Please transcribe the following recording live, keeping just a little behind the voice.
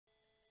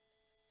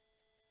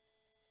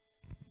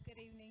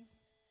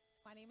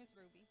My name is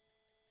Ruby,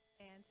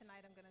 and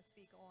tonight I'm going to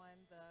speak on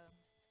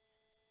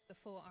the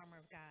full armor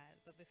of God.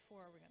 But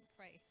before, we're going to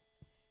pray.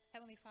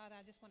 Heavenly Father,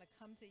 I just want to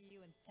come to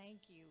you and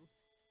thank you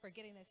for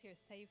getting us here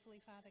safely,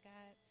 Father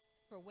God,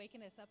 for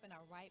waking us up in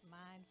our right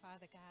mind,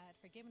 Father God,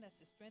 for giving us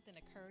the strength and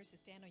the courage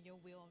to stand on your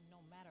will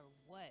no matter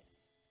what,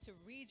 to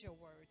read your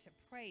word, to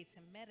pray,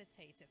 to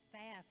meditate, to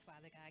fast,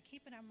 Father God,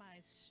 keeping our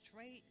minds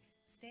straight,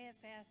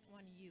 steadfast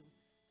on you.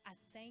 I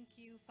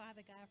thank you, Father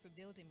God, for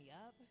building me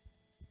up,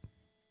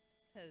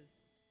 because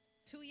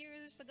 2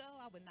 years ago,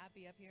 I would not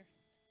be up here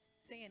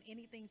saying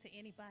anything to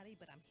anybody,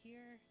 but I'm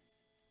here.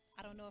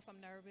 I don't know if I'm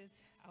nervous.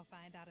 I'll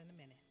find out in a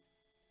minute.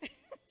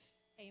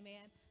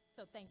 Amen.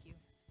 So thank you.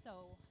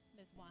 So,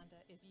 Ms. Wanda,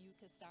 if you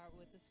could start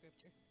with the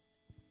scripture,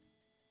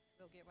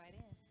 we'll get right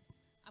in.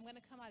 I'm going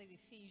to come out of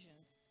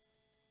Ephesians.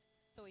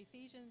 So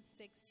Ephesians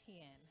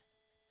 6:10.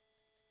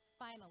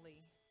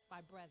 Finally,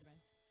 my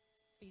brethren,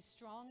 be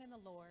strong in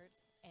the Lord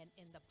and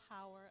in the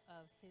power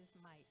of his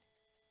might.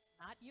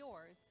 Not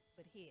yours,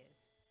 but his.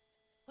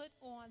 Put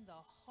on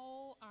the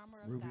whole armor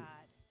of Ruby,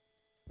 God.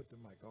 put the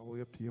mic all the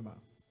way up to your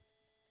mouth.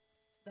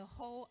 The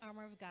whole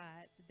armor of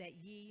God, that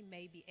ye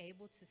may be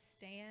able to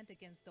stand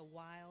against the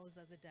wiles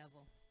of the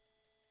devil.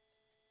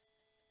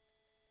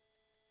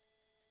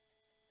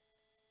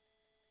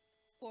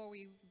 For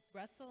we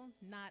wrestle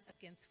not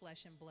against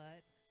flesh and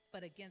blood,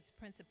 but against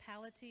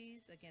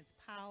principalities, against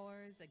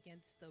powers,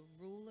 against the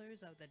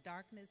rulers of the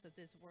darkness of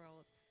this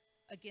world,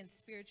 against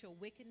spiritual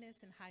wickedness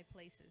in high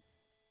places.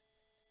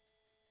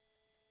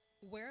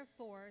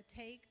 Wherefore,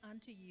 take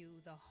unto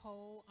you the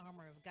whole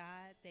armor of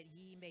God, that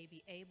ye may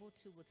be able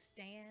to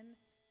withstand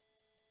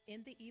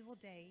in the evil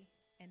day,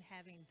 and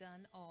having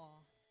done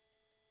all,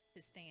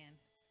 to stand.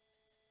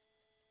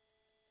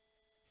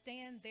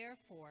 Stand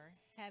therefore,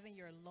 having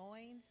your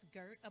loins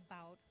girt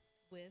about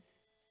with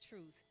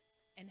truth,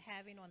 and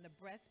having on the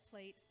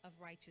breastplate of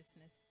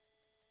righteousness,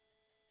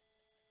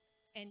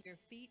 and your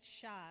feet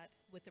shod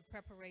with the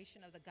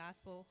preparation of the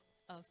gospel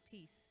of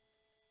peace.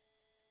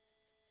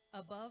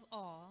 Above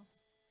all,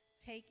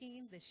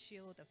 taking the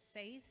shield of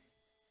faith,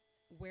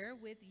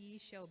 wherewith ye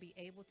shall be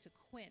able to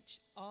quench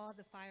all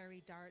the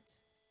fiery darts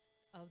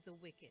of the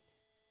wicked.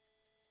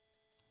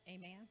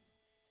 Amen.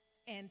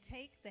 And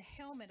take the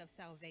helmet of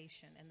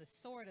salvation and the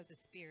sword of the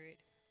Spirit,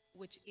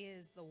 which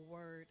is the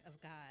word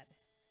of God.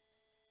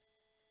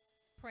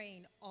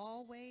 Praying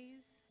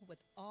always with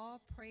all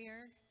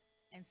prayer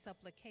and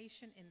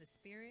supplication in the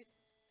Spirit,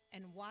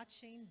 and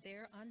watching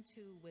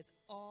thereunto with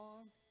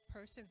all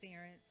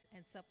perseverance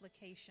and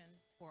supplication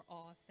for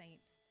all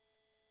saints.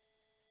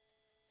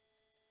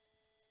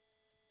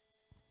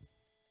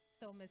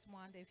 So, Ms.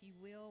 Wanda, if you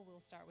will,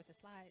 we'll start with the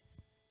slides.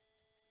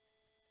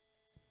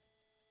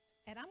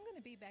 And I'm going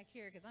to be back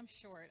here because I'm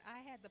short.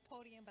 I had the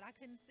podium, but I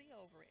couldn't see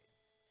over it.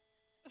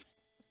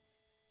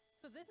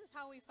 So this is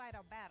how we fight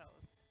our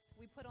battles.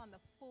 We put on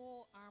the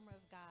full armor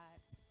of God.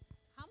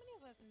 How many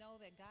of us know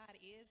that God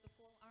is the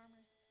full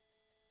armor?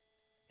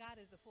 God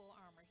is the full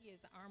armor. He is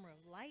the armor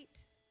of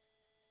light,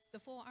 the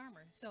full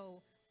armor.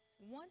 So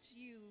once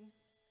you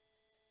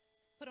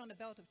put on the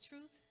belt of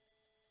truth,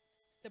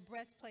 the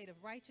breastplate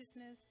of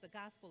righteousness, the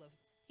gospel of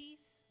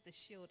peace, the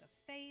shield of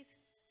faith,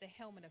 the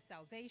helmet of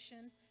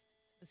salvation,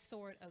 the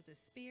sword of the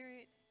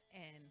Spirit,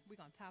 and we're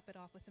going to top it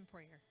off with some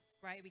prayer,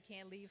 right? We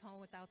can't leave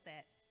home without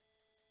that.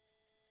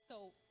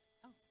 So,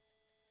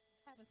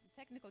 having some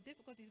technical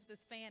difficulties with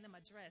this fan in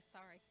my dress,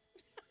 sorry.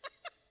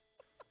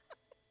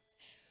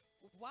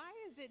 Why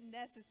is it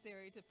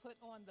necessary to put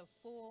on the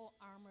full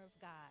armor of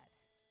God?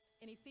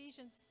 In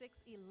Ephesians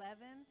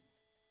 6:11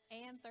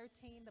 and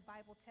 13, the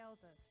Bible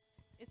tells us,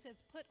 it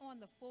says, put on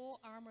the full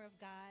armor of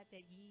God,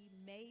 that ye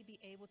may be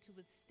able to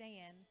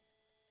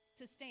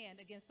stand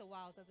against the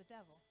wiles of the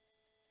devil.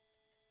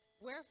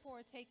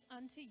 Wherefore, take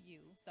unto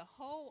you the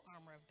whole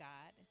armor of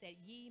God, that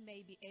ye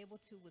may be able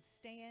to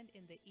withstand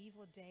in the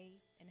evil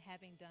day, and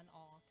having done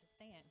all, to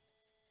stand.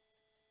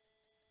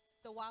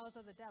 The wiles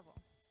of the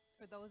devil,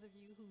 for those of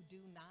you who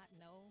do not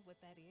know what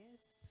that is.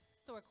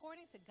 So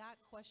according to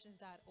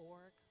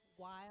gotquestions.org,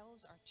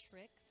 wiles are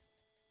tricks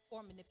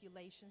or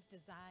manipulations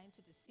designed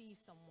to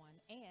deceive someone,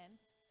 and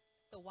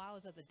the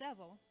wiles of the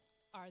devil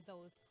are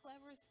those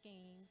clever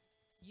schemes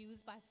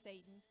used by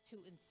Satan to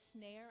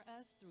ensnare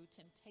us through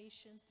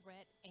temptation,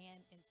 threat,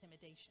 and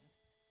intimidation.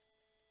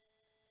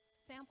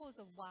 Samples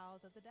of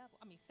wiles of the devil.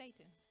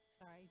 Satan.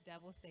 Sorry,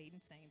 devil,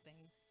 Satan, same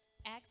thing.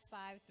 Acts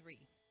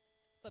 5:3.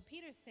 But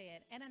Peter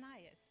said,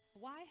 Ananias,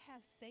 why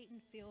hath Satan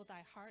filled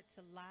thy heart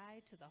to lie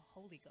to the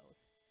Holy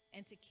Ghost,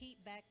 and to keep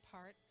back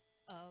part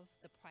of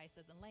the price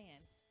of the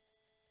land?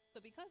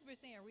 So because we're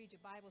saying read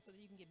your Bible so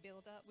that you can get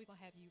built up, we're going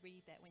to have you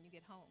read that when you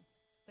get home,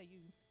 so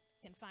you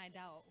can find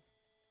out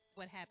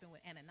what happened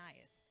with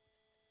Ananias.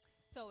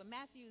 So in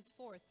Matthew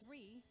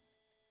 4:3,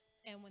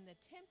 and when the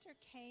tempter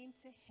came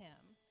to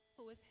him,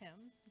 who is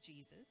him,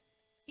 Jesus,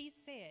 he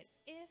said,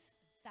 if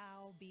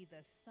thou be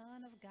the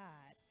Son of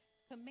God,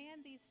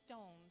 command these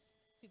stones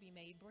to be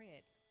made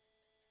bread.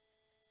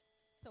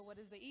 So what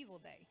is the evil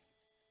day?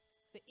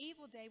 The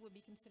evil day would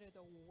be considered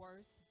the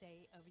worst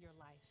day of your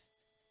life.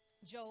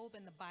 Job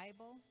in the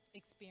Bible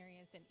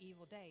experienced an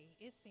evil day.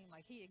 It seemed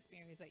like he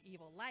experienced an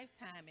evil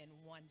lifetime in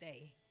one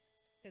day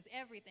because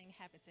everything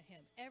happened to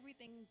him.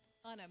 Everything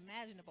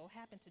unimaginable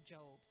happened to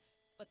Job.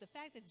 But the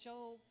fact that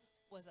Job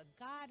was a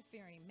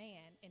God-fearing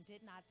man and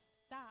did not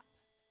stop,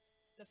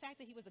 the fact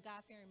that he was a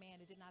God-fearing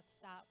man, it did not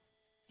stop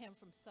him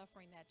from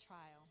suffering that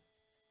trial.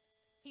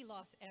 He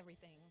lost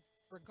everything.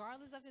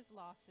 Regardless of his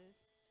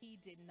losses, he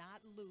did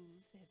not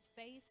lose his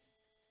faith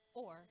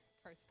or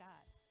curse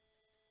God.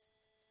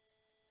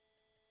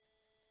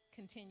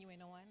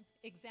 Continuing on,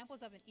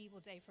 examples of an evil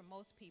day for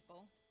most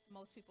people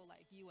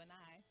like you and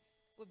I,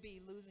 would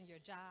be losing your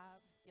job,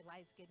 your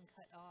lights getting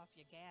cut off,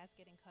 your gas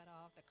getting cut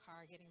off, the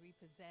car getting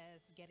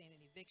repossessed, getting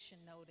an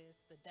eviction notice,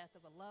 the death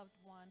of a loved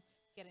one,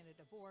 getting a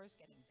divorce,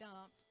 getting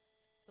dumped.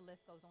 The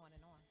list goes on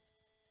and on.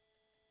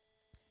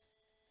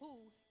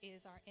 Who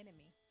is our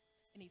enemy?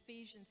 In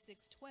Ephesians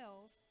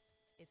 6:12,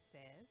 it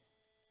says,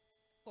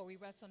 "For we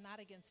wrestle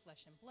not against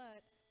flesh and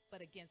blood, but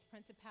against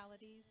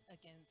principalities,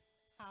 against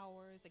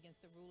powers,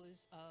 against the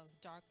rulers of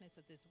darkness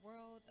of this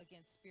world,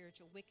 against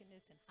spiritual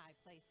wickedness in high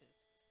places."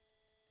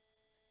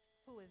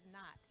 Who is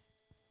not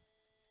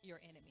your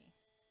enemy?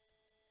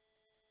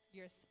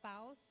 Your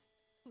spouse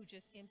who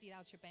just emptied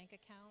out your bank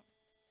account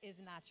is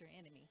not your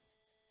enemy.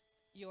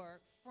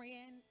 Your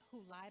friend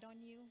who lied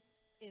on you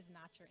is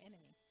not your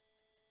enemy.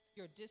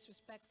 Your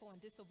disrespectful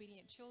and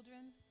disobedient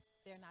children,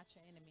 they're not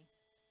your enemy.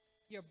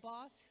 Your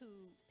boss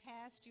who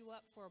passed you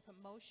up for a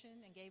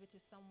promotion and gave it to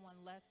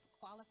someone less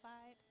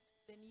qualified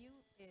than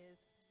you is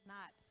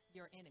not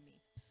your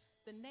enemy.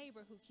 The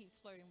neighbor who keeps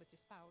flirting with your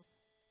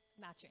spouse,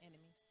 not your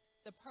enemy.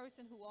 The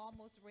person who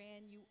almost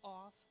ran you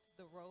off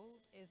the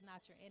road is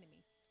not your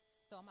enemy.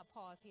 So I'm going to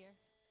pause here.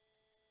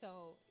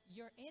 So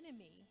your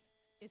enemy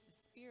is the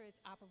spirits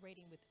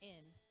operating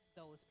within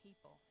those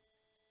people,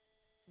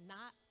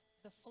 not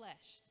the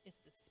flesh. It's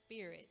the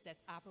spirit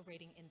that's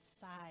operating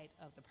inside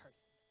of the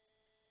person.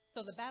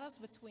 So the battle's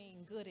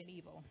between good and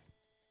evil,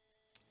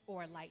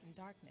 or light and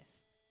darkness.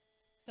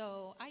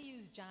 So I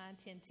use John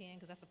 10:10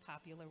 because that's a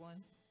popular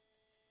one.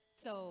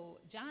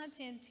 So John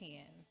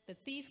 10:10, "The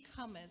thief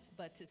cometh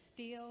but to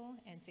steal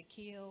and to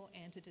kill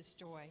and to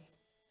destroy."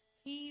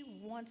 He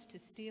wants to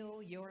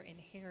steal your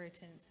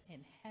inheritance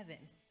in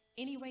heaven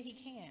any way he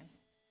can.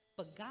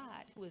 But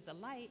God, who is the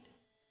light,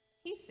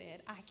 he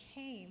said, "I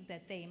came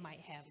that they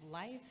might have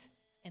life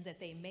and that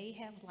they may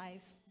have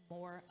life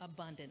more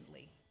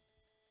abundantly."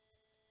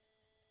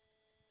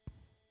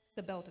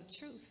 The belt of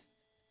truth.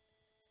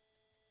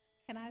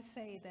 Can I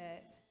say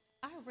that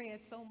I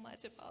read so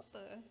much about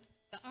the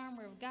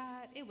armor of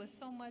God? It was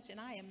so much, and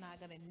I am not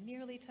going to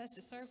nearly touch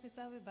the surface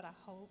of it, but I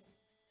hope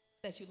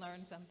that you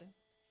learned something.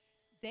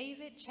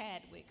 David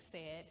Chadwick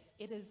said,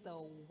 David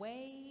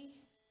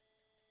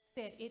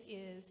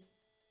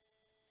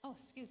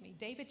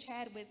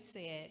Chadwick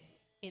said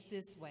it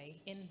this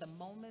way in the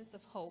Moments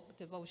of Hope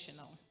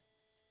devotional.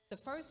 "The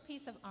first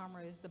piece of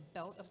armor is the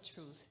belt of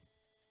truth.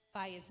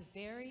 By its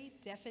very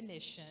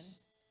definition,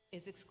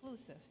 is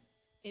exclusive.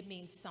 It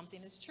means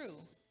something is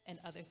true and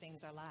other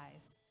things are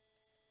lies.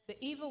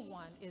 The evil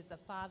one is the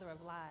father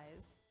of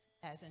lies,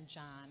 as in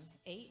John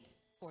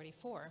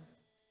 8:44.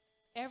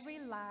 Every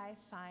lie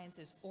finds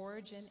its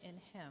origin in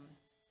him,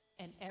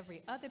 and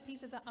every other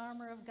piece of the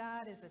armor of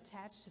God is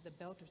attached to the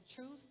belt of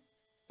truth.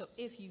 So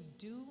if you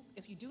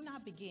do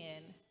not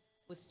begin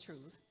with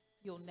truth,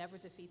 you'll never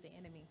defeat the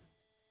enemy."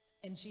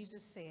 And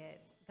Jesus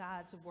said,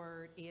 God's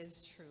word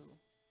is true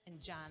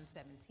in John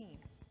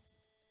 17.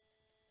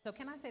 So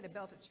can I say the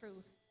belt of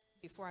truth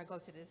before I go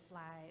to this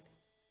slide?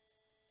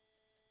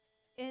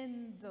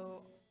 In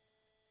the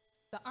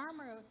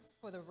armor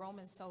for the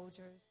Roman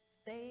soldiers,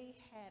 they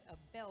had a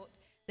belt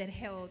that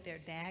held their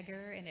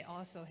dagger, and it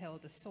also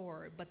held the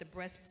sword, but the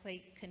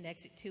breastplate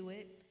connected to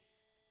it,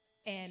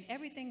 and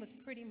everything was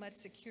pretty much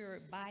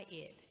secured by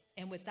it.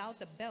 And without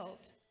the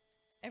belt,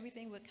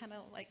 everything would kind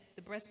of like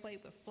the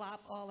breastplate would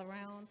flop all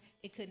around.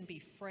 It couldn't be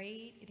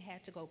frayed. It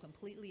had to go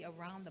completely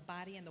around the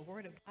body, and the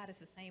word of God is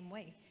the same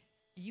way.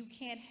 You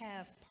can't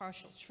have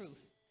partial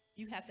truth.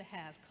 You have to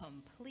have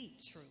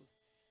complete truth.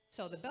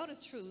 So the belt of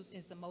truth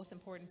is the most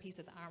important piece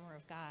of the armor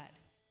of God.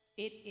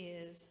 It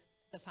is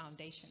the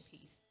foundation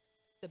piece.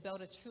 The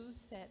belt of truth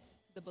sets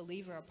the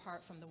believer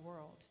apart from the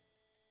world.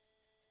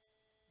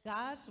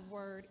 God's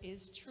word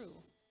is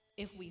true.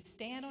 If we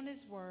stand on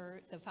his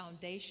word, the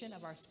foundation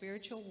of our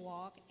spiritual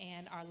walk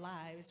and our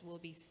lives will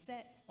be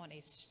set on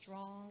a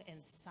strong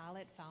and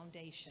solid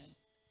foundation,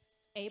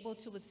 able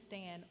to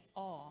withstand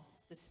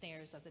all the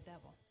snares of the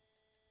devil.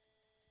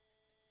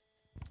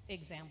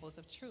 Examples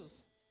of truth.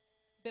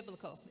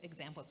 Biblical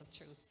examples of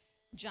truth.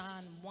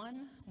 John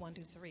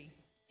 1:1-3.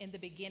 "In the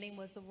beginning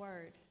was the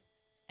Word,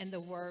 and the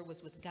Word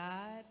was with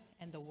God,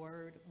 and the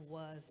Word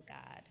was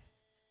God.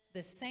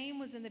 The same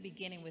was in the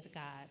beginning with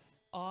God.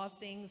 All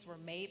things were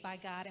made by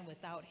God, and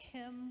without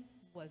him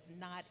was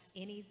not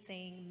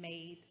anything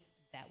made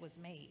that was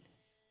made."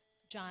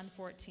 John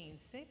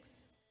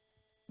 14:6.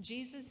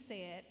 "Jesus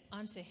said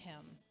unto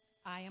him,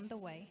 I am the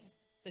way,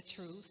 the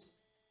truth,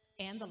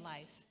 and the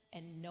life,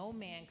 and no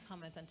man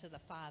cometh unto the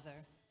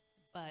Father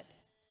but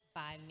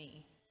by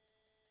me.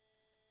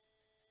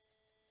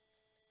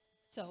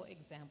 So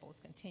examples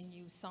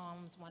continue.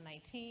 Psalms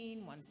 119,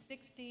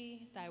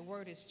 160. Thy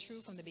word is true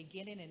from the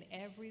beginning, and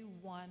every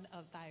one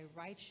of thy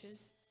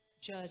righteous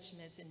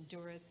judgments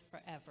endureth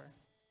forever.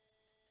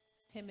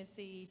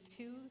 Timothy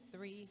 2,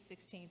 3,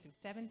 16 through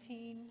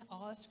 17.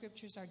 All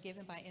scriptures are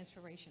given by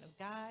inspiration of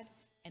God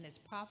and is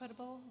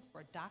profitable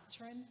for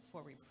doctrine,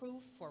 for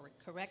reproof, for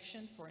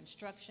correction, for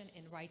instruction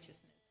in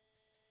righteousness,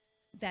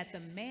 that the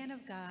man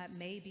of God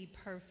may be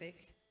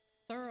perfect,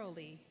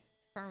 thoroughly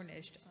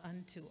furnished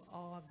unto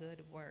all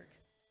good work.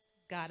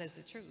 God is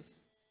the truth.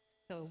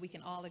 So we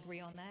can all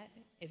agree on that.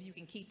 If you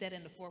can keep that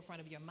in the forefront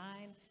of your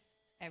mind,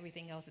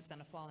 everything else is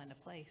going to fall into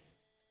place.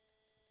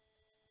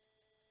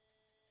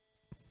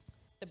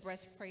 The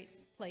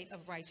breastplate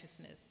of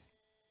righteousness.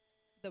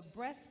 The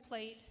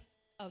breastplate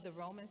of the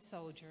Roman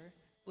soldier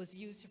was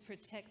used to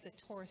protect the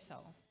torso,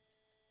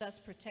 thus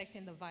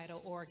protecting the vital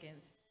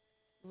organs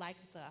like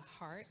the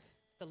heart,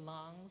 the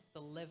lungs, the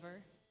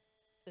liver,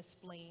 the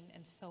spleen,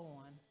 and so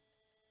on.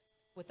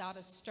 Without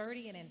a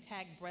sturdy and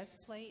intact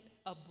breastplate,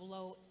 a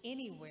blow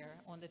anywhere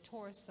on the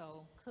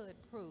torso could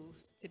prove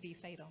to be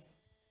fatal.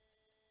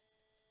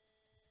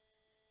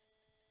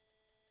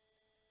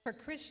 For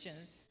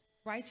Christians,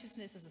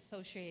 righteousness is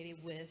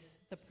associated with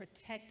the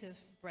protective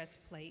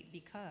breastplate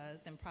because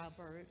in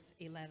Proverbs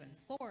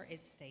 11:4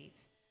 it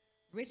states,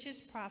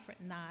 riches profit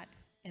not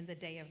in the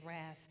day of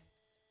wrath,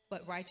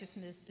 but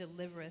righteousness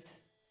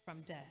delivereth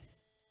from death.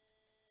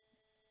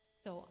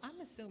 So I'm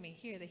assuming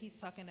here that he's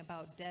talking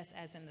about death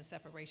as in the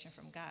separation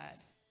from God.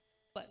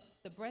 But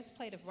the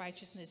breastplate of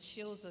righteousness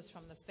shields us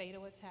from the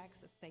fatal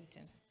attacks of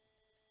Satan.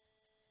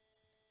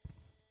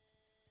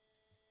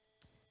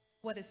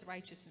 What is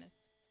righteousness?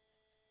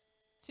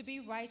 To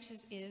be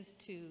righteous is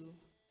to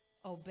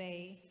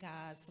obey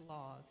God's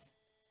laws.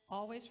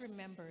 Always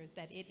remember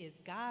that it is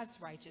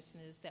God's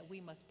righteousness that we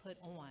must put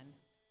on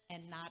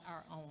and not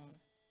our own.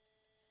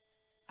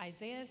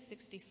 Isaiah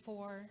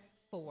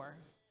 64:4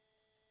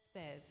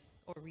 says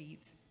or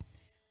reads,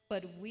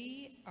 but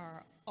we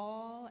are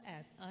all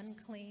as an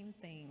unclean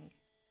thing,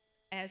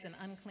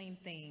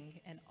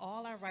 and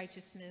all our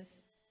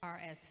righteousness are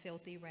as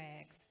filthy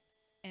rags,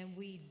 and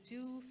we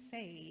do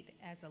fade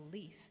as a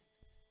leaf,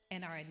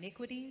 and our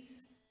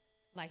iniquities,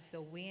 like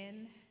the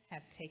wind,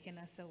 have taken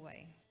us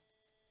away.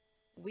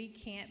 We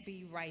can't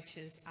be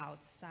righteous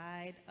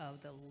outside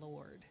of the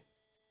Lord.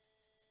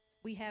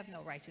 We have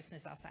no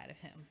righteousness outside of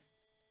him.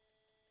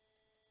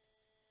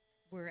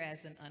 We're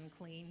as an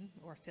unclean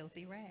or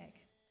filthy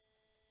rag.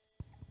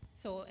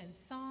 So in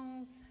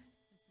Psalms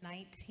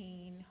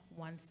 19,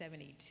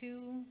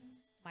 172,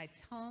 my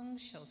tongue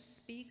shall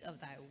speak of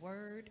thy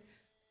word,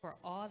 for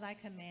all thy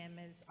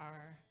commandments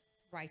are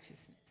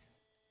righteousness.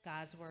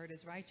 God's word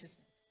is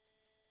righteousness.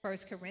 1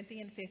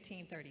 Corinthians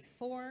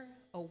 15:34,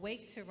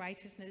 awake to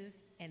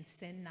righteousness and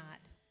sin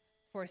not,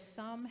 for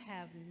some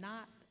have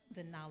not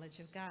the knowledge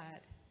of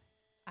God.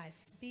 I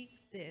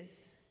speak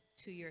this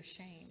to your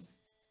shame.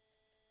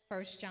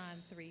 1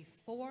 John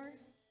 3:4,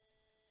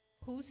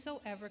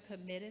 whosoever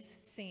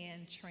committeth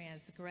sin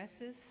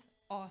transgresseth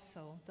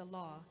also the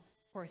law,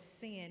 for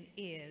sin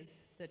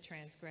is the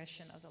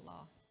transgression of the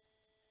law.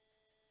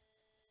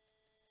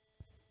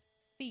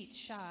 Feet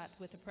shod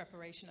with the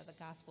preparation of the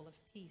gospel of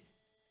peace.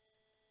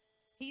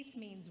 Peace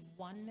means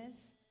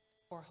oneness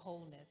or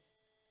wholeness.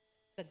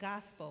 The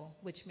gospel,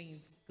 which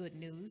means good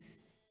news,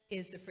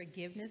 is the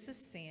forgiveness of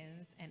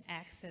sins and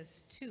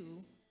access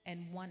to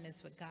and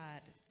oneness with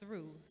God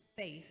through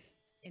faith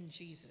in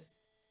Jesus.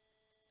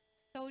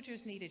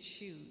 Soldiers needed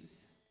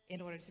shoes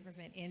in order to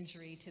prevent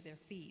injury to their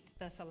feet,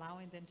 thus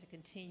allowing them to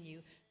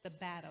continue the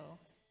battle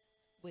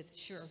with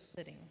sure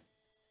footing.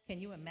 Can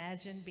you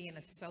imagine being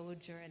a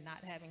soldier and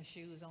not having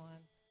shoes on?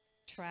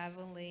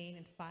 Traveling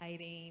and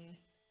fighting.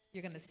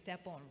 You're going to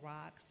step on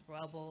rocks,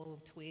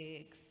 rubble,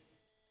 twigs.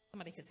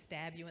 Somebody could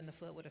stab you in the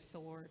foot with a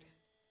sword.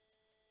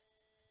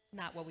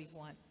 Not what we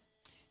want.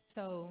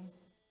 So,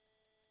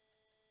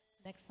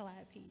 next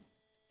slide, please.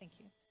 Thank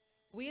you.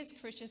 We as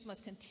Christians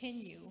must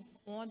continue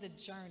on the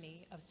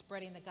journey of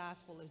spreading the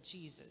gospel of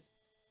Jesus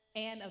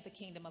and of the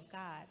kingdom of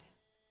God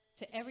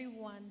to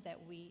everyone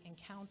that we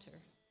encounter.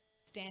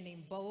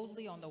 Standing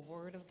boldly on the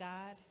word of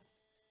God,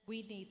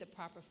 we need the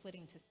proper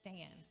footing to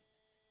stand.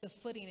 The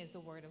footing is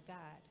the word of God,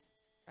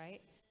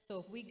 right? So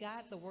if we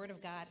got the word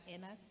of God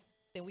in us,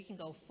 then we can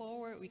go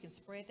forward, we can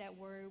spread that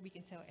word, we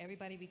can tell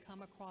everybody we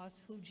come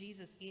across who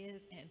Jesus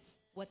is and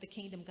what the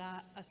kingdom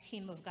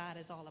of God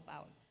is all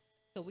about.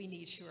 So we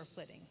need sure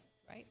footing,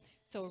 right?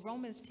 So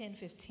Romans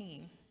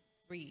 10:15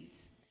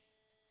 reads,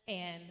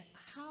 and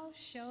how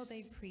shall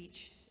they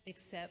preach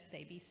except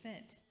they be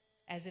sent?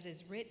 As it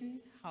is written,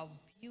 how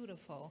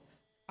beautiful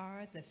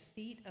are the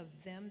feet of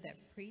them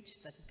that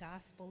preach the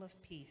gospel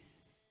of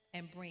peace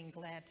and bring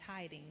glad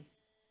tidings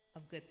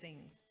of good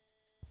things.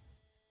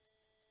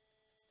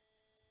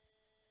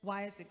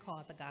 Why is it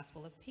called the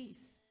gospel of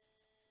peace?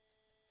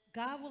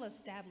 God will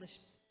establish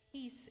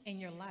peace in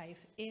your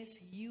life if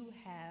you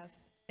have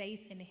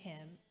faith in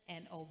him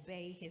and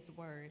obey his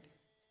word.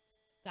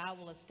 God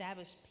will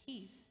establish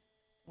peace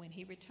when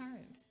he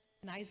returns.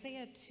 In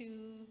Isaiah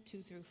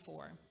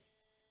 2:2-4,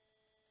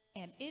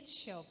 and it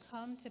shall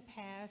come to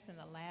pass in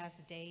the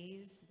last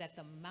days that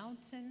the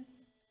mountain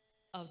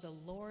of the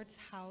Lord's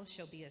house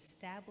shall be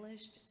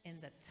established in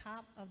the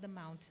top of the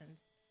mountains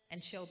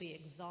and shall be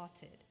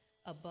exalted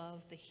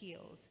above the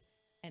hills,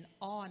 and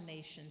all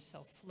nations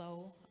shall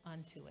flow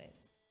unto it.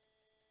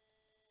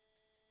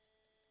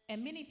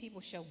 And many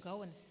people shall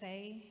go and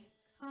say,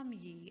 Come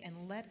ye,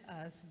 and let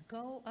us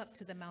go up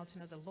to the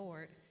mountain of the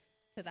Lord,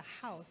 to the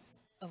house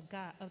of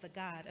God, of the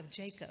God of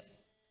Jacob,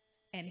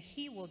 and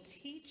he will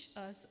teach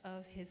us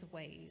of his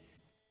ways,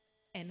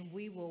 and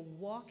we will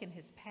walk in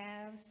his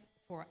paths.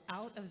 For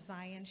out of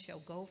Zion shall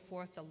go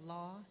forth the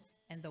law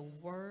and the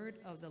word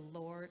of the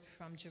Lord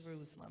from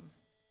Jerusalem.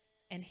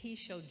 And he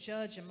shall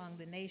judge among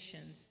the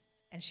nations,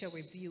 and shall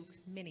rebuke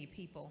many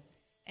people.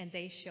 And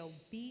they shall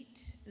beat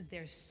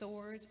their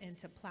swords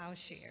into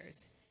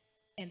plowshares,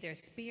 and their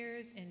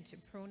spears into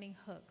pruning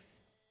hooks.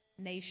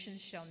 Nation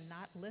shall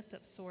not lift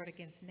up sword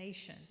against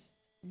nation,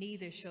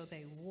 neither shall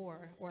they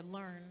war or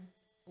learn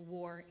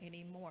war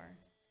anymore.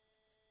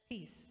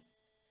 Peace.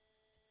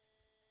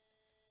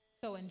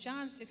 So in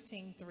John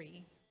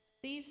 16:3,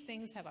 these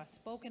things have I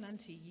spoken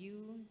unto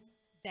you,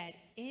 that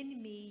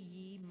in me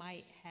ye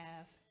might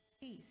have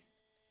peace.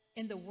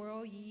 In the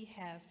world ye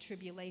have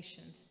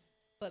tribulations,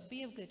 but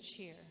be of good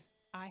cheer.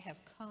 I have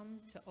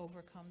come to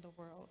overcome the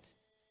world.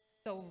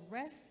 So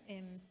rest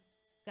in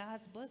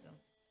God's bosom.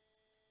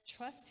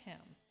 Trust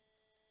him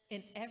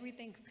in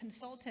everything.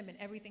 Consult him in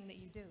everything that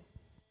you do.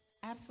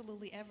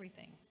 Absolutely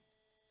everything.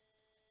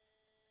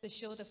 The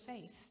shield of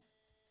faith.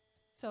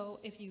 So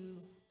if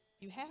you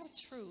have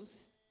truth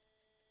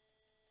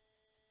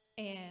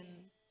and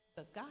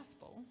the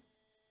gospel,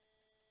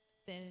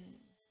 then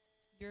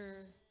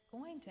you're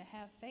going to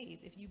have faith.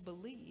 If you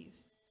believe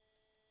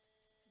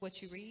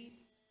what you read,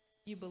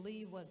 you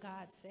believe what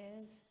God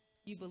says,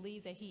 you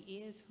believe that he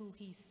is who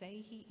he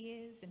say he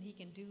is, and he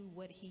can do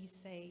what he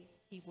say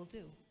he will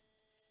do.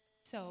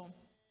 So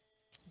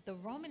the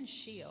Roman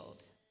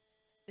shield,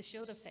 the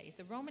shield of faith,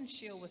 the Roman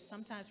shield was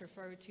sometimes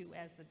referred to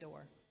as the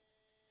door.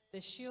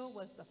 The shield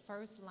was the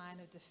first line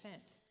of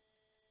defense.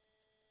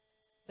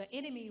 The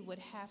enemy would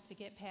have to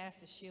get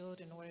past the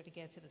shield in order to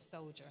get to the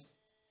soldier.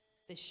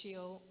 The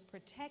shield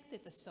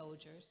protected the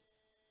soldiers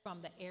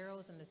from the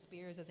arrows and the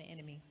spears of the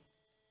enemy.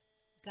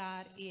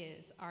 God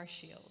is our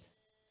shield.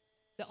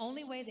 The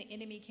only way the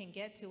enemy can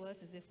get to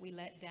us is if we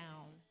let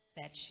down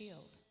that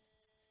shield.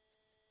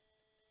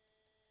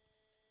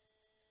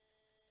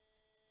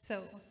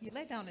 So you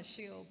let down a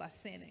shield by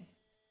sinning,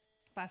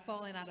 by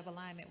falling out of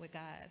alignment with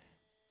God,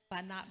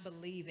 by not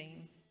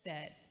believing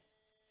that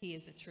he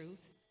is the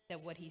truth,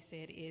 that what he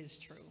said is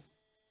true.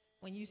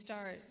 When you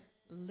start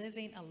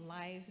living a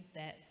life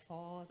that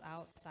falls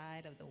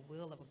outside of the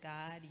will of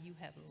God, you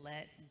have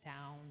let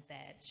down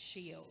that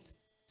shield.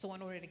 So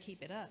in order to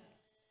keep it up,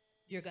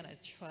 you're going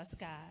to trust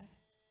God,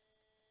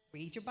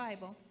 read your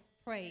Bible,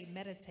 pray,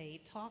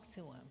 meditate, talk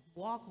to him,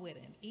 walk with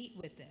him, eat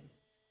with him.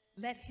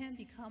 Let him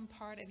become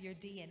part of your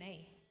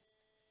DNA.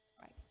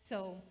 Right?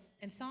 So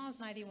in Psalms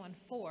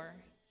 91:4,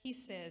 he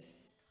says,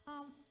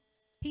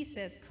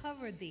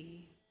 cover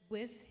thee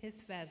with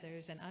his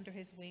feathers, and under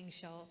his wings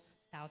shalt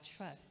thou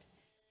trust.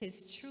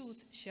 His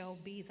truth shall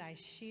be thy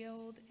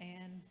shield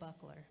and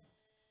buckler.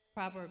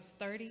 Proverbs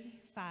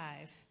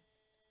 30:5.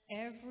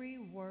 Every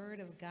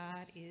word of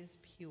God is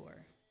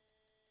pure.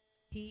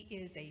 He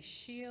is a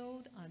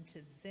shield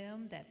unto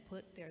them that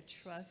put their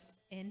trust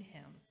in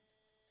him.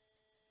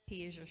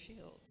 He is your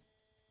shield.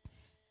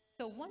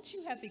 So once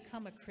you have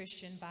become a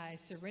Christian by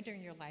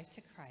surrendering your life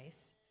to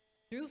Christ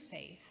through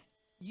faith,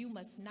 you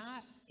must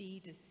not be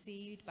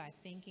deceived by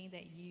thinking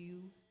that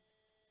you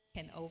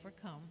can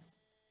overcome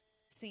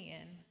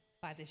sin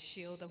by the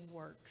shield of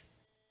works.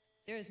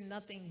 There is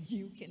nothing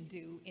you can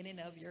do in and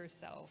of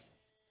yourself.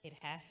 It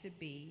has to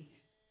be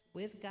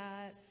with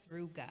God,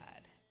 through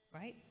God,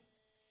 right?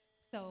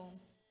 So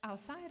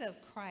outside of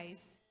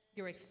Christ,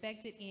 your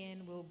expected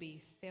end will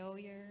be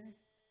failure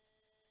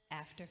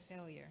after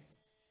failure.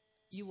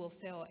 You will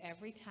fail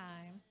every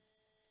time,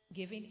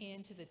 giving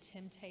in to the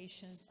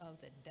temptations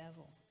of the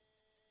devil.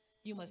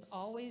 You must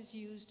always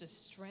use the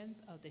strength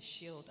of the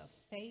shield of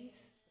faith,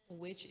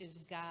 which is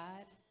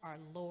God, our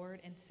Lord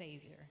and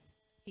Savior.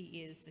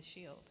 He is the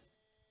shield.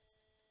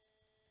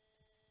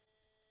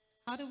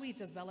 How do we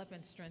develop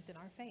and strengthen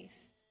our faith?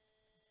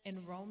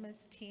 In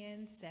Romans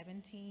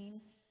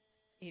 10:17,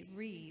 it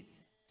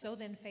reads, so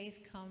then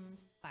faith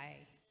cometh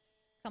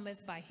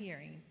by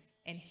hearing,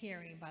 and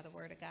hearing by the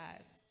word of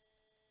God.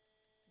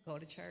 Go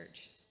to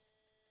church.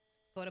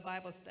 Go to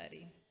Bible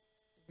study.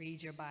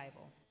 Read your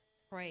Bible.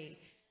 Pray.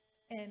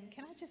 And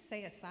can I just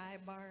say a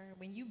sidebar?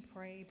 When you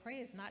pray, pray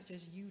is not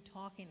just you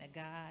talking to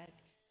God,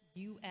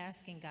 you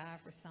asking God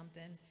for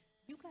something.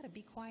 You got to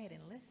be quiet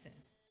and listen,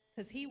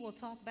 because he will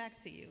talk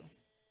back to you.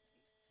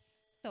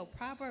 So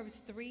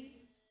Proverbs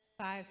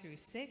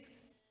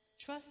 3:5-6,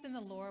 trust in the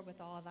Lord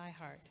with all thy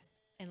heart,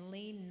 and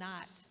lean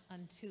not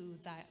unto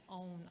thy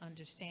own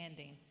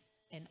understanding.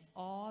 In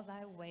all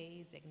thy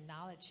ways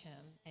acknowledge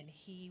him, and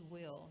he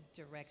will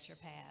direct your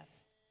path.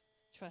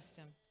 Trust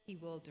him, he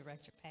will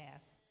direct your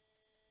path.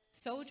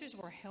 Soldiers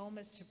wore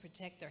helmets to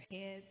protect their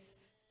heads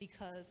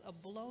because a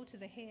blow to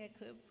the head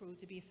could prove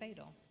to be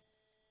fatal.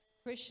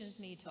 Christians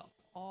need to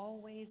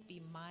always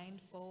be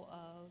mindful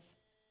of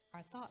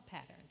our thought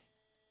patterns.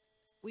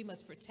 We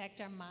must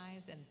protect our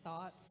minds and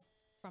thoughts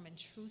from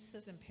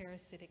intrusive and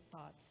parasitic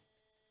thoughts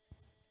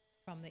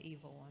from the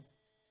evil one.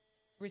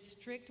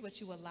 Restrict what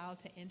you allow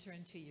to enter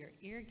into your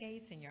ear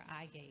gates and your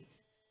eye gates.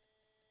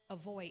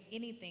 Avoid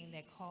anything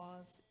that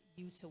causes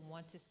you to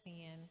want to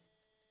sin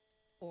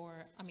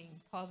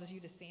causes you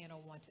to sin or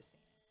want to sin.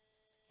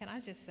 Can I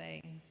just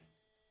say,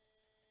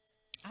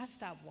 I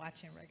stopped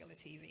watching regular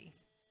TV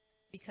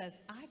because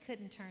I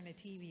couldn't turn the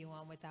TV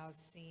on without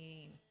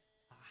seeing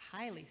a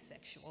highly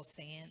sexual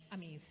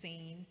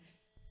scene,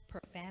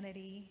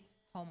 profanity,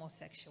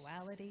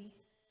 homosexuality.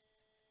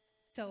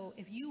 So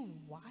if you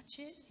watch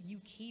it, you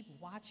keep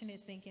watching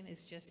it thinking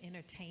it's just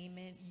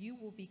entertainment, you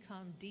will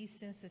become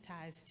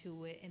desensitized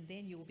to it, and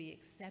then you will be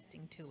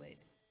accepting to it,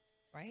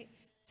 right?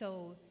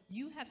 So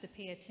you have to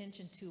pay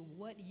attention to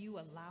what you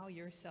allow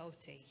yourself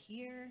to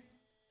hear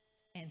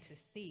and to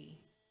see,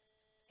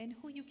 and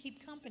who you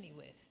keep company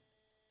with.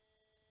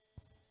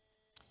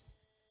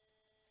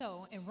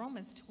 So in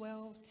Romans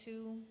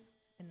 12:2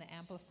 in the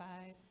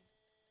Amplified,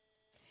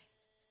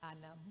 I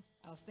know,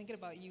 I was thinking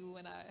about you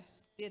when I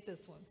did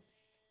this one.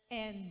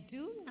 And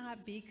do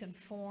not be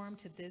conformed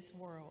to this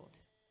world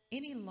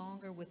any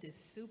longer with its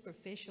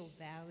superficial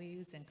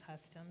values and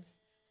customs,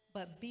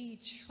 but be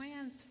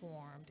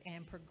transformed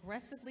and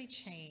progressively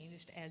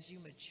changed as you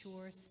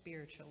mature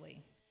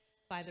spiritually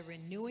by the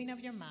renewing of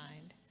your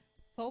mind,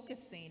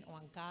 focusing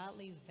on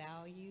godly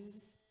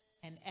values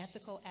and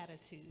ethical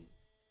attitudes,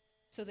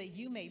 so that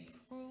you may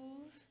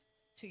prove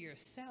to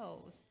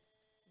yourselves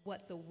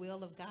what the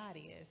will of God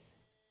is,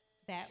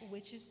 that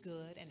which is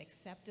good and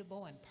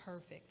acceptable and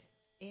perfect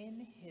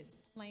in his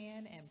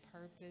plan and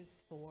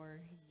purpose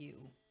for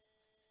you.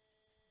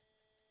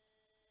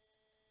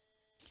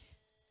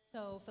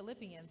 So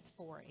Philippians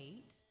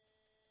 4:8,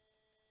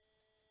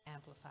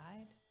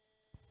 Amplified.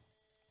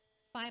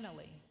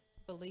 Finally,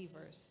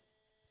 believers,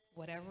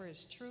 whatever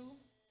is true,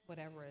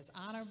 whatever is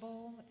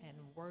honorable and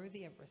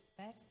worthy of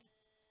respect,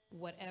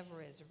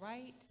 whatever is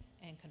right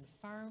and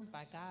confirmed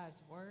by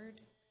God's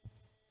word,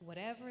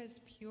 whatever is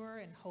pure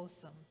and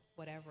wholesome,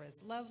 whatever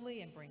is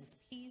lovely and brings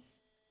peace,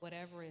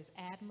 whatever is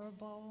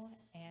admirable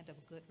and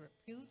of good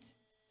repute,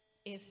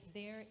 if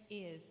there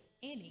is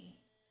any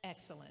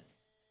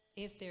excellence,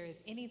 if there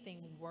is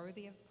anything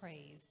worthy of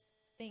praise,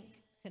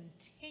 think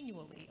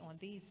continually on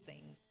these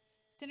things.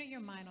 Center your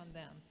mind on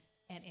them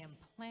and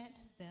implant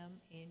them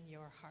in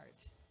your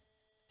heart.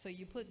 So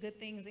you put good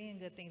things in,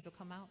 good things will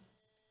come out.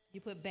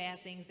 You put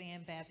bad things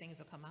in, bad things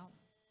will come out,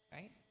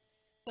 right?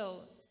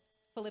 So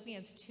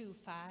Philippians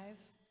 2:5,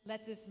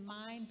 let this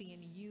mind be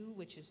in you,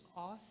 which is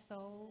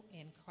also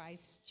in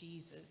Christ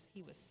Jesus.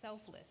 He was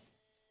selfless.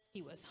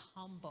 He was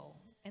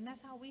humble. And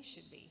that's how we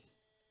should be,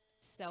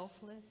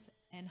 selfless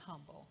and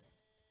humble.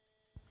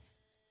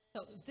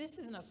 So this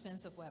is an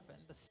offensive weapon,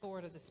 the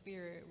sword of the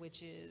Spirit,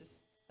 which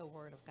is the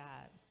word of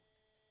God.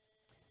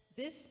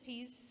 This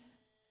piece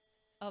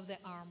of the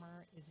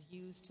armor is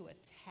used to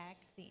attack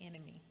the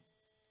enemy.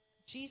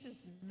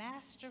 Jesus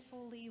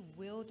masterfully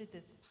wielded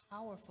this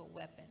powerful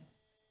weapon.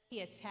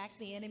 He attacked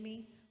the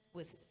enemy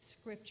with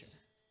scripture,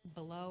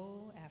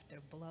 blow after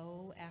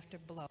blow after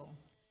blow.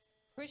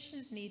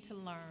 Christians need to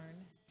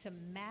learn to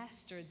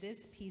master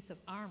this piece of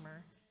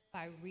armor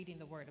by reading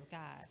the Word of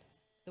God.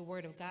 The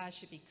Word of God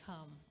should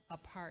become a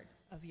part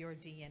of your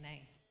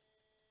DNA.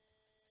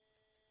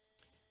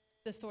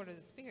 The sword of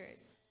the Spirit.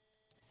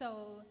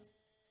 So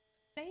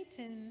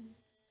Satan,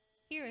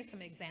 here are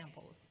some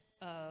examples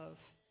of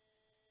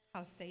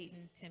how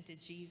Satan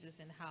tempted Jesus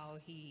and how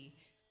he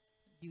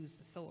used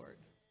the sword.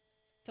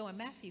 So in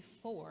Matthew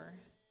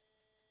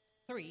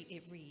 4:3,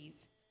 it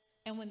reads,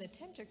 and when the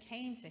tempter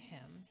came to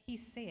him, he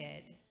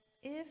said,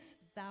 if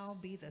thou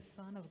be the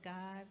Son of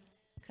God,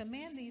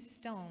 command these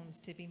stones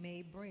to be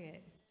made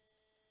bread.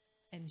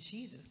 And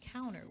Jesus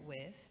countered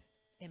with,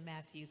 in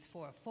Matthew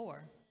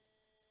 4:4,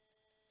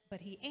 but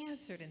he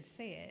answered and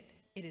said,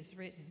 it is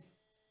written,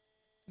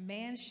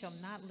 man shall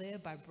not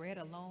live by bread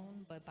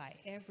alone, but by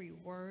every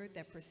word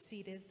that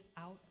proceedeth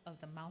out of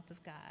the mouth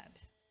of God.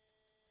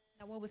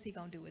 Now, what was he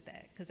going to do with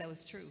that? Because that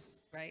was true,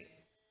 right?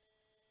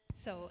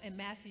 So in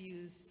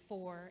Matthew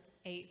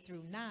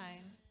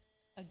 4:8-9,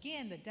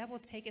 again, the devil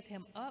taketh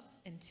him up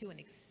into an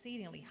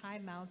exceedingly high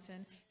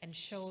mountain and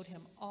showed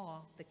him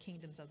all the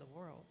kingdoms of the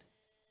world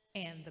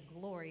and the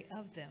glory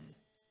of them,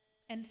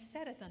 and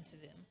said it unto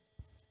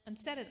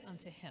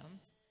him,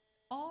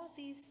 all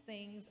these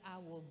things I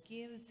will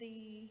give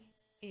thee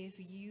if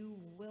you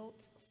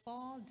wilt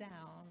fall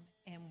down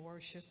and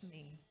worship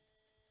me.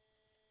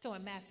 So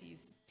in Matthew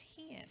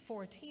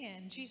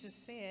 4:10, Jesus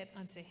said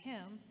unto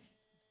him,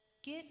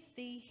 get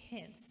thee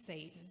hence,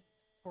 Satan,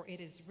 for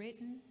it is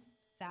written,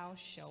 thou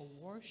shalt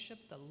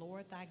worship the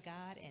Lord thy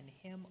God, and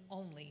him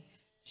only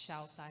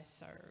shalt thou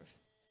serve.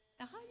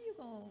 Now, how you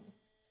going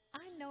to,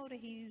 I know that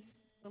he's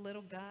the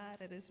little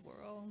God of this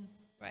world,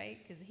 right?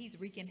 Because he's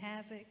wreaking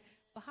havoc.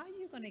 But how are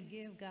you going to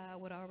give God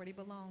what already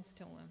belongs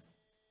to him?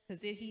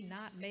 Because did he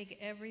not make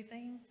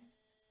everything?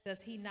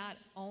 Does he not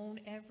own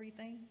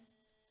everything?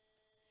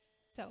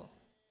 So,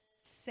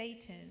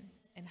 Satan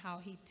and how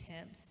he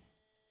tempts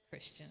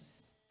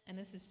Christians. And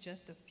this is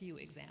just a few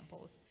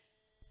examples.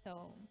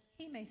 So,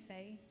 he may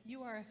say,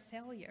 you are a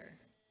failure.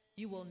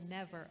 You will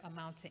never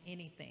amount to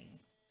anything.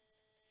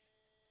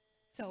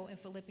 So, in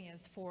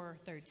Philippians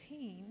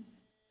 4:13,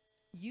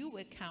 you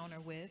would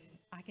counter with,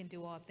 I can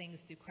do all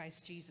things through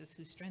Christ Jesus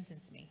who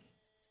strengthens me.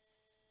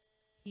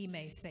 He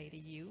may say to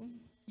you,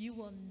 you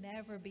will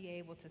never be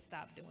able to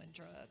stop doing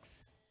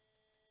drugs.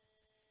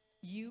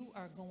 You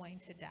are going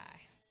to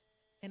die.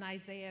 In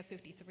Isaiah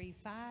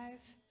 53:5,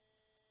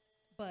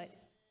 but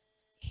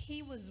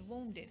he was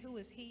wounded. Who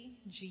is he?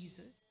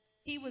 Jesus.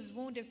 He was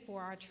wounded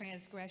for our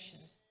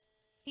transgressions.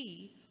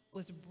 He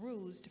was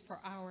bruised for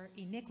our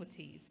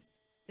iniquities.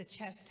 The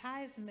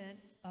chastisement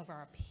of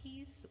our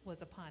peace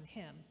was upon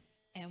him,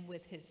 and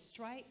with his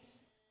stripes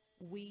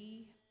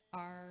we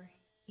are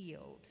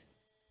healed.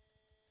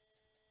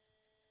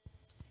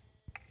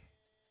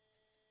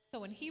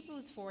 So in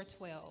Hebrews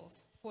 4:12,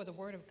 for the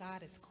word of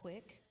God is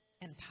quick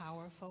and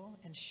powerful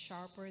and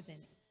sharper than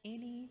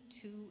any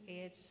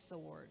two-edged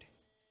sword,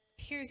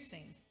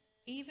 piercing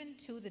even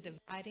to the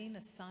dividing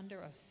asunder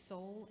of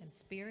soul and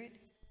spirit,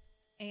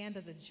 and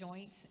of the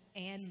joints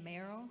and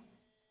marrow,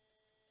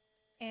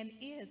 and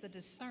is a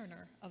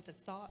discerner of the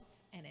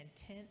thoughts and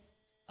intent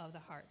of the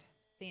heart,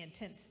 the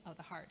intents of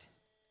the heart.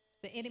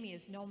 The enemy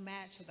is no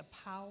match for the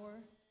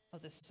power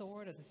of the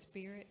sword of the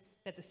Spirit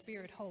that the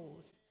Spirit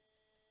holds.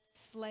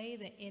 Slay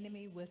the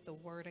enemy with the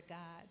word of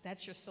God.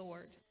 That's your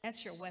sword.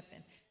 That's your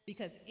weapon.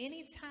 Because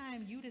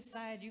anytime you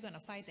decide you're going to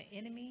fight the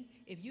enemy,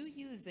 if you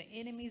use the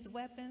enemy's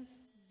weapons,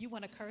 you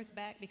want to curse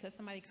back because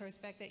somebody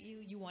cursed back at you,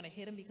 you want to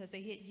hit them because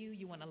they hit you,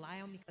 you want to lie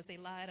on them because they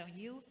lied on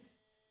you,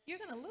 you're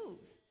going to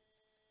lose.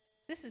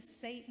 This is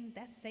Satan.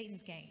 That's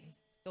Satan's game.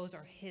 Those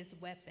are his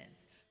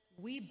weapons.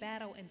 We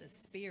battle in the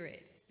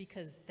spirit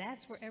because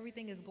that's where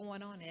everything is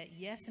going on at.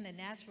 Yes, in the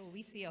natural,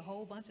 we see a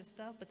whole bunch of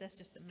stuff, but that's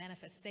just the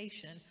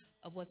manifestation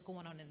of what's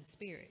going on in the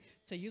spirit.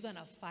 So you're going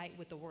to fight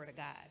with the word of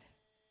God.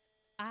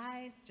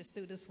 I just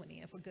threw this one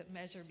in for good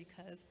measure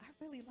because I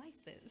really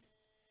like this.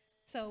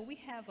 So we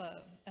have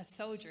a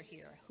soldier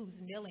here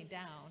who's kneeling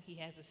down. He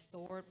has a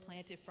sword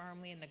planted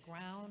firmly in the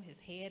ground. His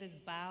head is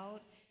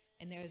bowed.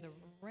 And there's a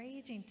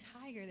raging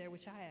tiger there,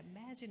 which I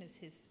imagine is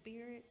his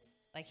spirit.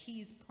 Like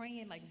he's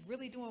praying, like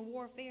really doing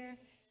warfare.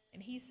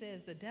 And he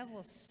says, the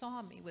devil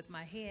saw me with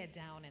my head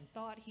down and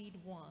thought he'd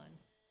won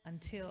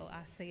until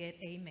I said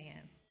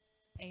amen.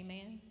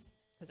 Amen?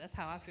 Because that's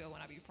how I feel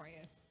when I be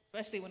praying,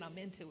 especially when I'm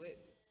into it.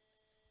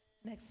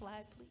 Next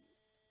slide, please.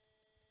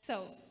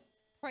 So,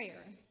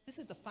 prayer. This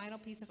is the final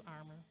piece of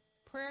armor.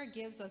 Prayer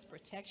gives us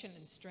protection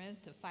and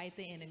strength to fight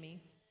the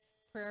enemy.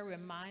 Prayer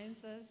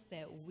reminds us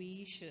that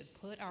we should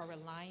put our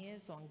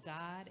reliance on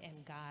God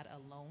and God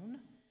alone.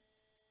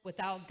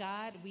 Without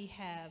God, we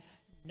have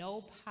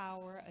no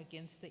power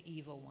against the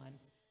evil one.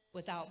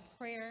 Without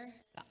prayer,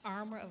 the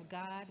armor of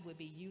God would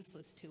be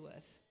useless to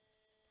us.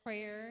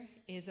 Prayer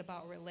is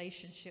about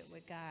relationship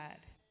with God.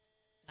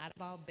 Not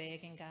about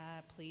begging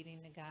God, pleading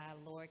to God,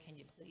 Lord, can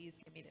you please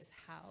give me this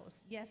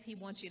house? Yes, he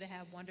wants you to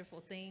have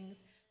wonderful things,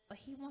 but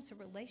he wants a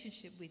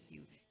relationship with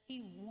you.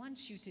 He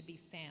wants you to be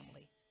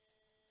family.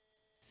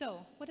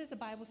 So, what does the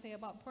Bible say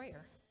about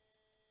prayer?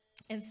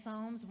 In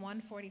Psalms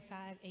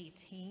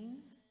 145:18,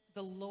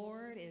 the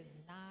Lord is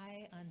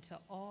nigh unto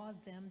all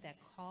them that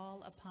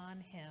call upon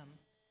him,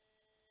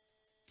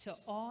 to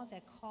all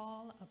that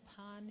call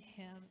upon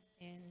him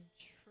in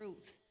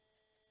truth.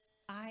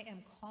 I am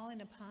calling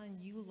upon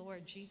you,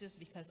 Lord Jesus,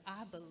 because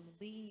I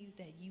believe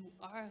that you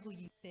are who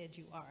you said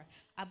you are.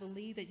 I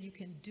believe that you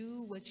can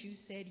do what you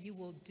said you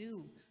will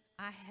do.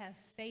 I have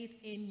faith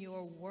in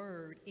your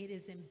word. It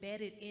is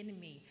embedded in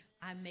me.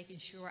 I'm making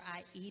sure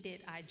I eat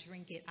it, I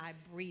drink it, I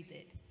breathe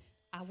it.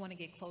 I want to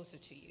get closer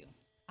to you.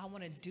 I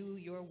want to do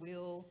your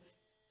will.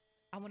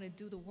 I want to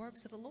do the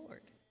works of the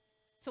Lord.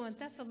 So in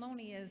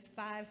Thessalonians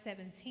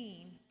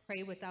 5:17,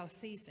 pray without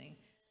ceasing.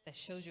 That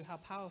shows you how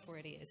powerful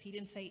it is. He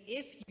didn't say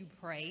if you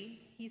pray.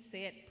 He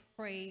said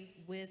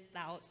pray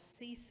without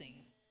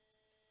ceasing.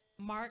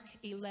 Mark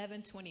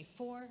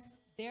 11:24,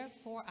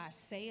 therefore I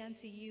say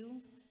unto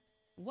you,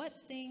 what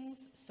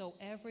things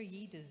soever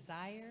ye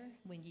desire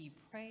when ye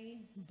pray,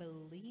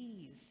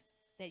 believe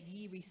that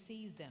ye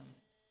receive them,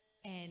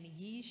 and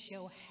ye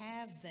shall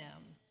have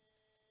them.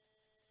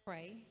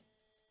 Pray,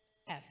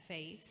 have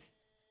faith,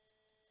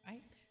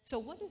 right? So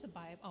what does the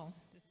Bible,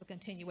 this is the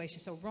continuation.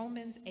 So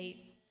Romans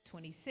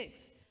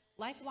 8:26,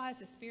 likewise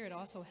the Spirit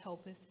also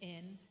helpeth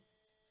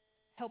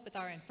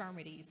our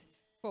infirmities,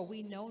 for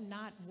we know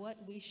not what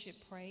we should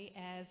pray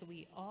as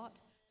we ought,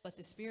 but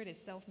the Spirit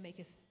itself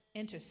maketh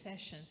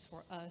intercessions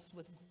for us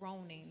with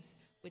groanings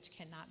which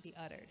cannot be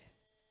uttered.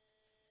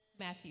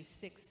 Matthew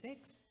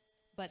 6:6,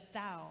 but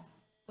thou,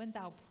 when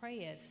thou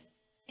prayest,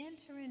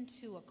 enter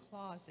into a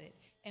closet,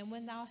 and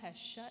when thou hast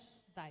shut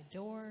thy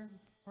door,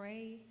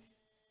 pray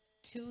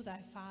to thy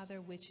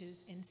Father which is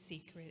in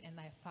secret, and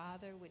thy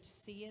Father which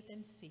seeth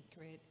in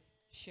secret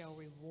shall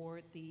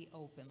reward thee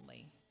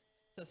openly.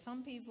 So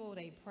some people,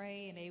 they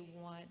pray and they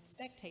want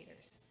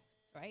spectators,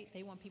 right?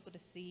 They want people to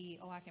see,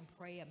 oh, I can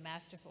pray a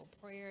masterful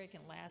prayer. It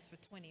can last for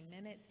 20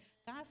 minutes.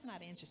 God's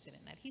not interested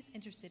in that. He's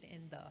interested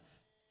in the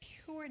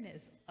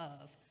pureness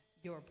of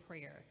your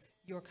prayer,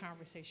 your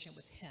conversation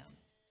with him,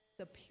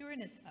 the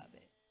pureness of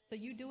it. So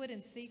you do it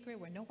in secret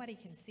where nobody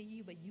can see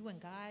you, but you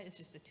and God, it's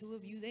just the two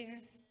of you there,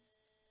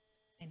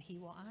 and he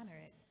will honor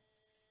it.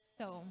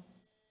 So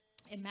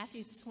in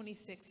Matthew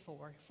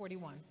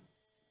 26:41,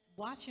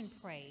 watch and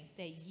pray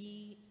that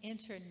ye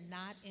enter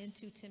not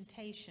into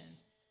temptation.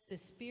 The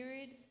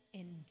spirit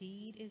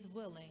indeed is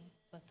willing,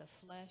 but the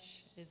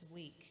flesh is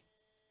weak.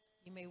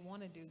 You may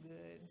want to do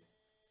good.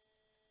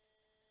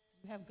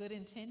 You have good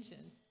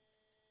intentions,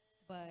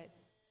 but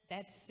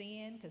that's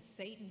sin, because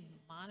Satan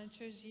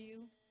monitors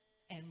you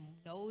and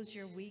knows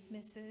your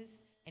weaknesses,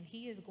 and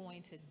he is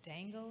going to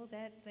dangle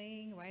that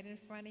thing right in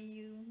front of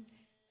you.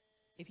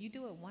 If you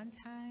do it one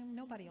time,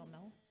 nobody will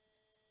know.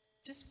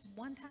 Just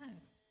one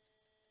time.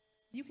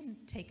 You can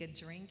take a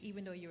drink,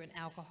 even though you're an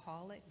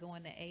alcoholic,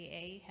 going to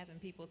AA, having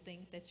people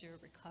think that you're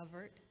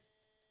recovered.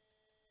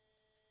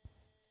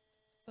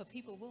 But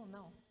people will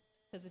know,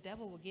 because the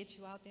devil will get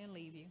you out there and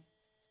leave you.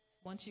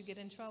 Once you get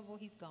in trouble,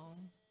 he's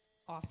gone,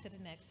 off to the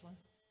next one.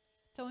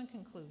 So in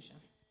conclusion,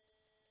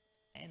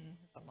 and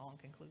it's a long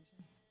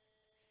conclusion,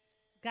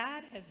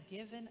 God has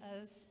given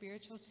us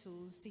spiritual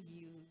tools to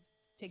use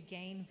to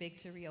gain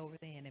victory over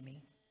the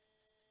enemy.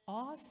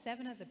 All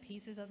 7 of the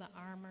pieces of the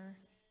armor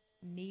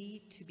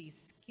needs to be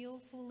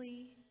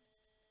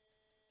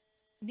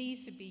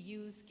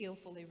used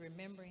skillfully,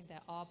 remembering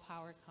that all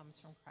power comes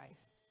from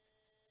Christ.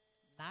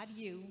 Not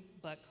you,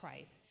 but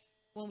Christ.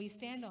 When we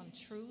stand on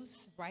truth,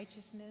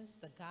 righteousness,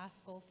 the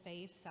gospel,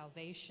 faith,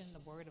 salvation, the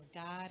word of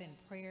God, and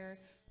prayer,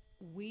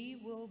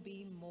 we will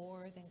be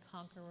more than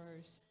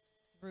conquerors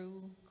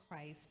through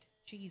Christ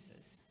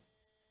Jesus.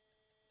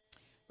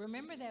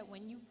 Remember that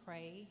when you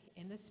pray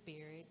in the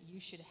Spirit,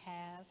 you should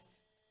have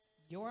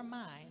your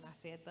mind, I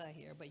said the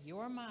here, but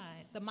your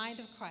mind, the mind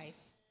of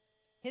Christ,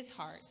 his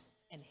heart,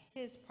 and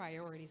his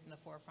priorities in the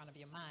forefront of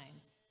your mind.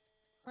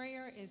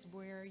 Prayer is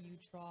where you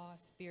draw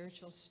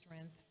spiritual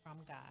strength from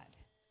God.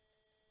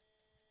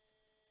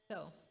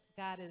 So,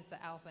 God is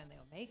the Alpha and the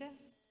Omega.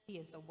 He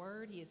is the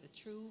Word. He is the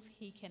truth.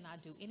 You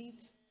cannot do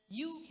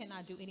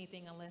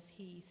anything unless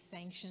he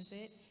sanctions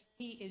it.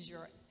 He is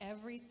your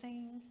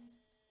everything.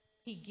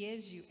 He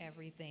gives you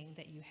everything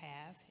that you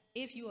have.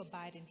 If you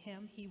abide in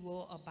him, he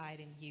will abide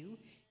in you.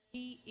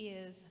 He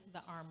is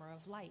the armor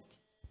of light.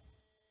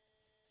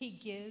 He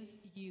gives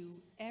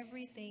you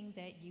everything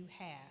that you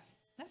have.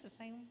 That's the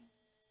same one?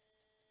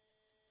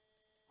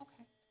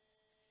 Okay.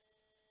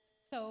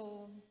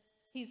 So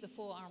he's the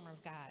full armor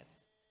of God.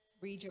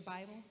 Read your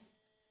Bible,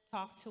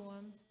 talk to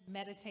him,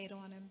 meditate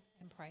on him,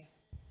 and pray.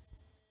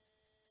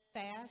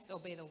 Fast,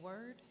 obey the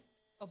word,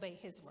 obey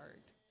his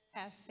word.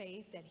 Have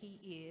faith that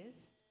he is.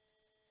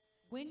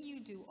 When you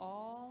do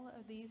all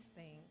of these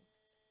things,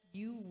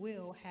 you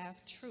will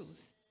have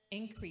truth,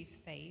 increased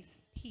faith,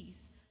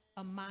 peace,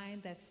 a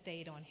mind that's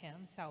stayed on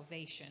him,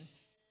 salvation.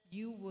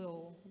 You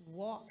will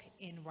walk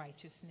in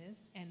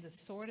righteousness, and the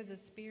sword of the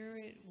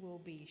Spirit will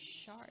be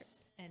sharp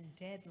and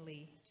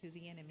deadly to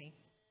the enemy.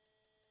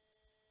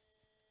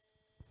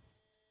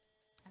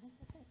 I think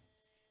that's it.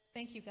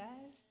 Thank you, guys.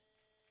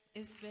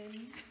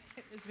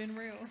 It's been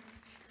real.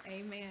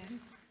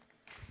 Amen.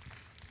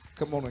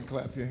 Come on and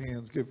clap your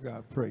hands. Give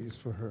God praise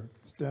for her.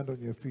 Stand on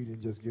your feet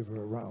and just give her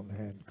a round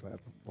hand clap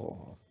of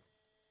applause.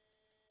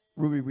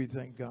 Ruby, we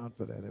thank God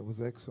for that. It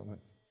was excellent.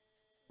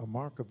 A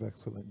mark of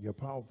excellence. Your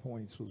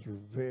PowerPoints was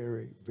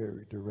very,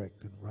 very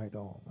direct and right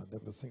on. I've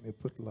never seen it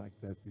put like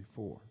that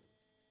before.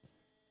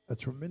 A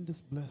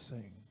tremendous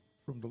blessing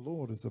from the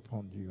Lord is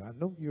upon you. I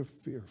know you're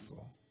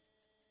fearful,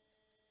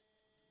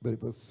 but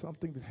it was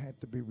something that had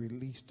to be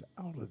released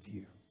out of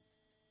you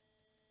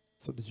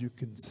so that you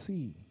can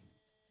see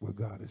where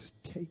God is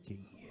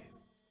taking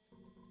you.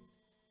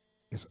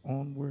 It's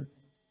onward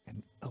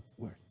and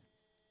upward.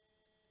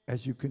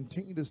 As you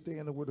continue to stay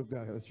in the Word of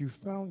God, as you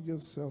found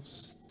yourself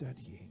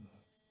studying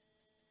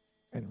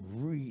and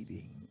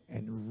reading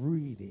and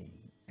reading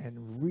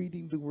and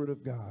reading the Word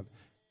of God,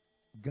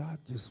 God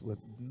just would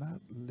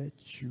not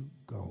let you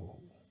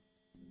go.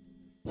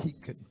 He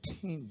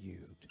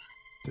continued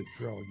to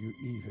draw you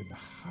even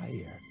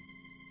higher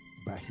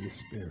by his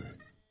Spirit.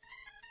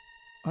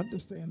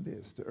 Understand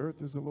this, the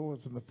earth is the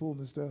Lord's and the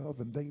fullness thereof,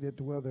 and they that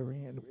dwell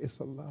therein. It's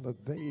a lot of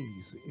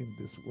theys in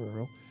this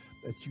world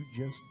that you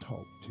just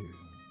talk to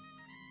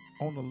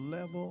on a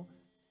level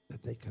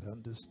that they could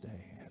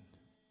understand.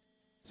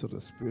 So the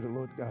Spirit of the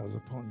Lord God is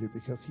upon you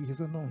because he has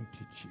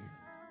anointed you,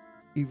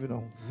 even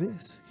on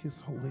this, his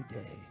holy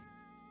day.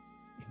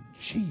 In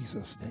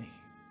Jesus' name,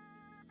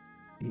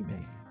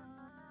 amen.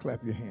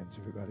 Clap your hands,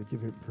 everybody.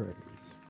 Give him praise.